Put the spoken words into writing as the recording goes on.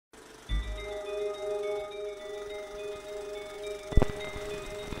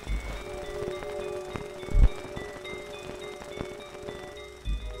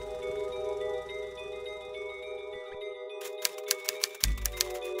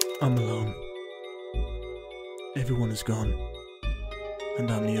I'm alone. Everyone is gone, and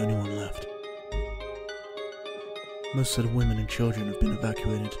I'm the only one left. Most of the women and children have been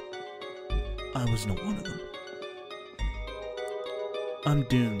evacuated. I was not one of them. I'm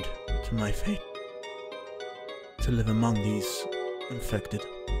doomed to my fate, to live among these infected.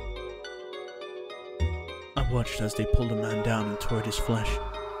 I watched as they pulled a man down and tore at his flesh.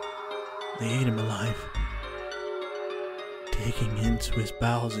 They ate him alive, digging into his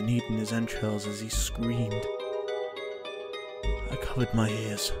bowels and eating his entrails as he screamed. I covered my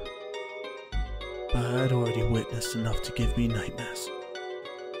ears, but I had already witnessed enough to give me nightmares.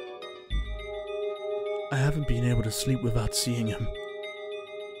 I haven't been able to sleep without seeing him.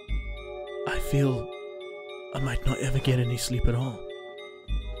 I feel I might not ever get any sleep at all.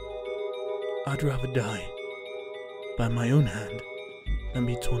 I'd rather die by my own hand than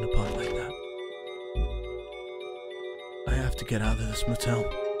be torn apart like that. I have to get out of this motel.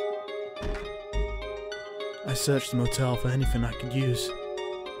 I searched the motel for anything I could use,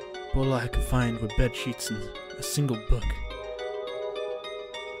 but all I could find were bed sheets and a single book.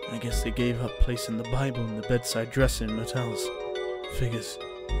 I guess they gave up placing the Bible in the bedside dresser in motels. Figures.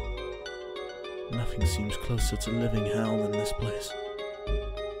 Nothing seems closer to living hell than this place.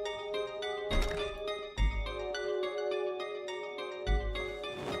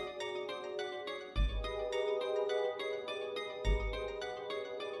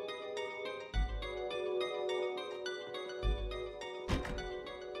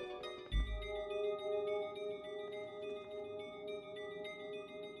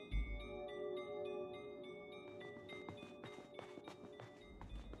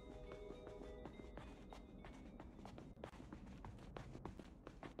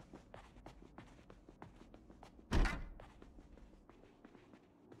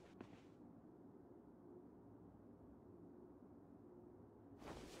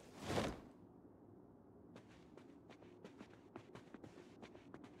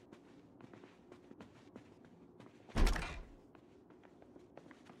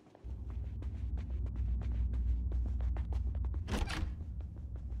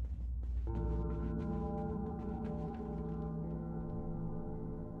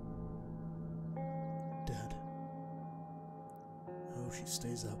 Dead. I hope she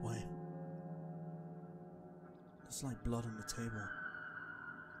stays that way. There's like blood on the table,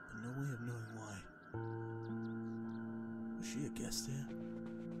 but no way of knowing why. Was she a guest here?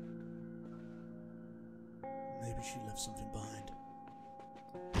 Maybe she left something behind.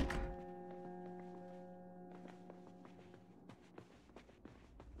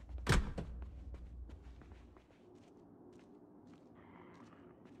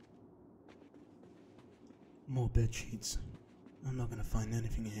 More bed sheets. I'm not gonna find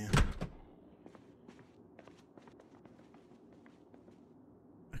anything here.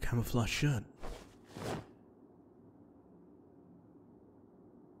 A camouflage shirt.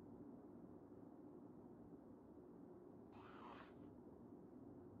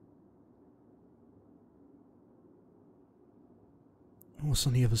 What's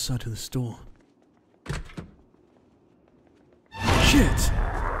on the other side of the store? Shit!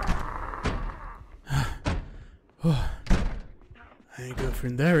 Oh, I ain't going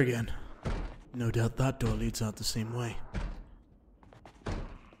through there again. No doubt that door leads out the same way.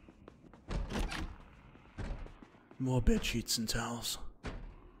 More bed sheets and towels.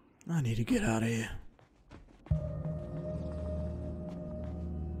 I need to get out of here.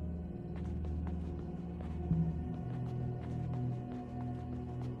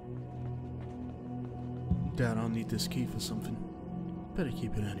 Doubt I'll need this key for something. Better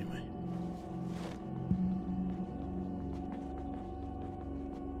keep it anyway.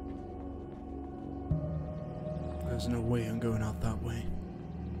 There's no way I'm going out that way.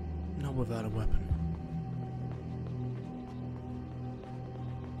 Not without a weapon.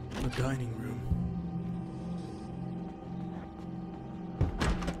 The dining room.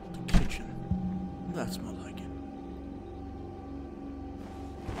 The kitchen. That's more like it.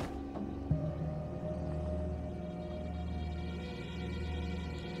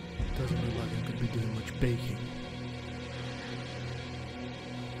 Doesn't look like I'm going to be doing much baking.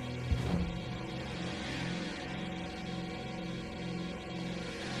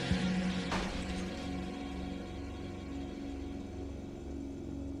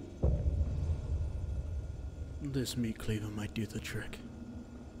 This meat cleaver might do the trick.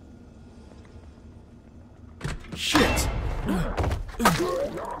 Shit!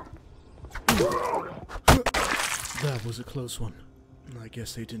 That was a close one. I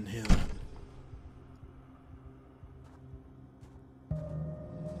guess they didn't hear that.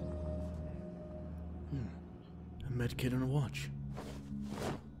 A medkit and a watch.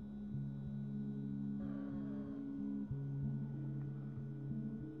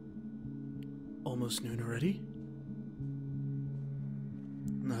 almost noon already.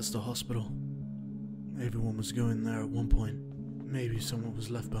 That's the hospital. Everyone was going there at one point. Maybe someone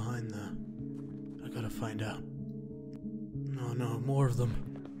was left behind there. I gotta find out. No, more of them.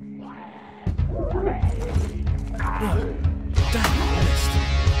 Damn, I missed.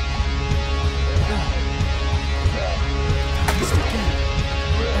 I missed again.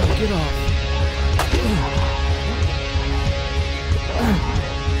 Oh, get off.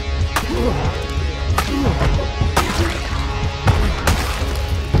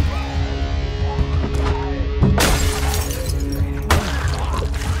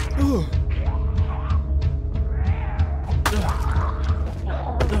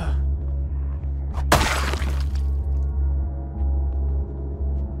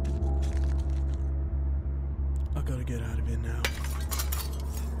 I gotta get out of here now.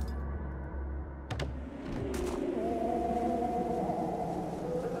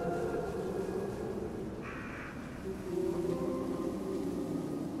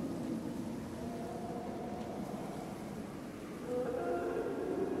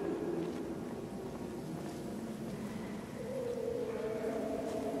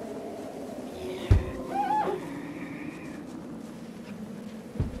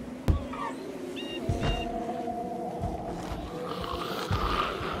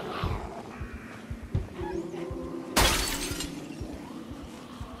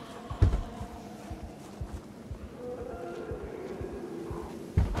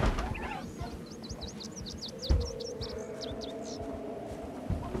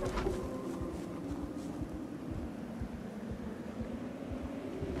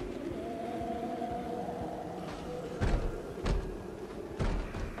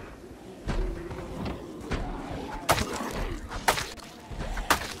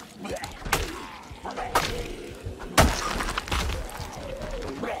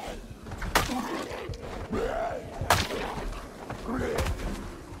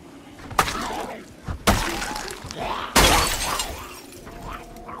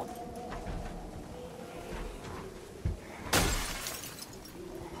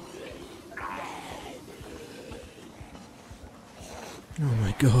 Oh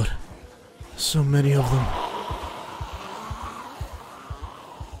my god, so many of them.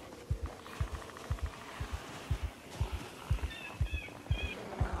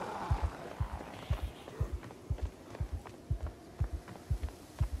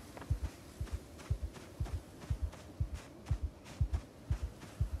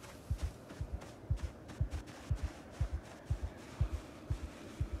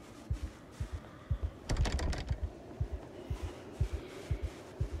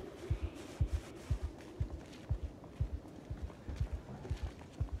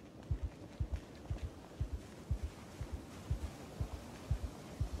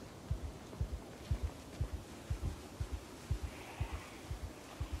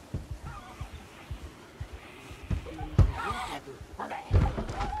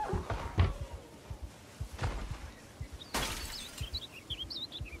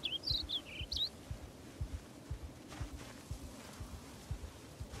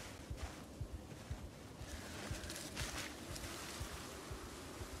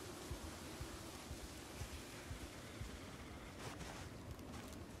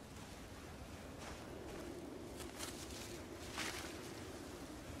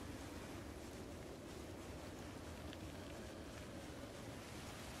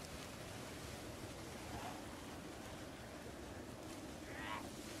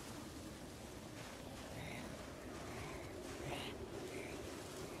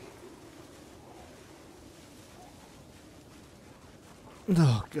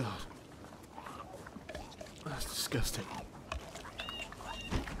 Oh god. That's disgusting.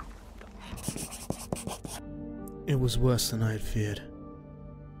 It was worse than I had feared.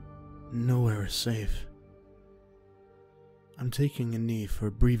 Nowhere is safe. I'm taking a knee for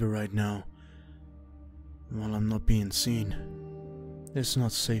a breather right now, while I'm not being seen. It's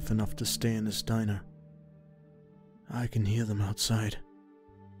not safe enough to stay in this diner. I can hear them outside.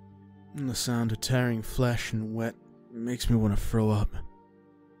 And the sound of tearing flesh and wet makes me want to throw up.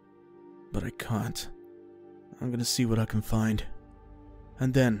 But I can't. I'm gonna see what I can find.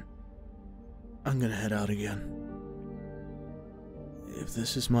 And then, I'm gonna head out again. If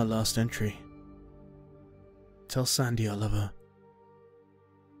this is my last entry, tell Sandy I love her.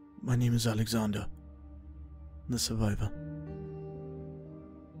 My name is Alexander, the survivor.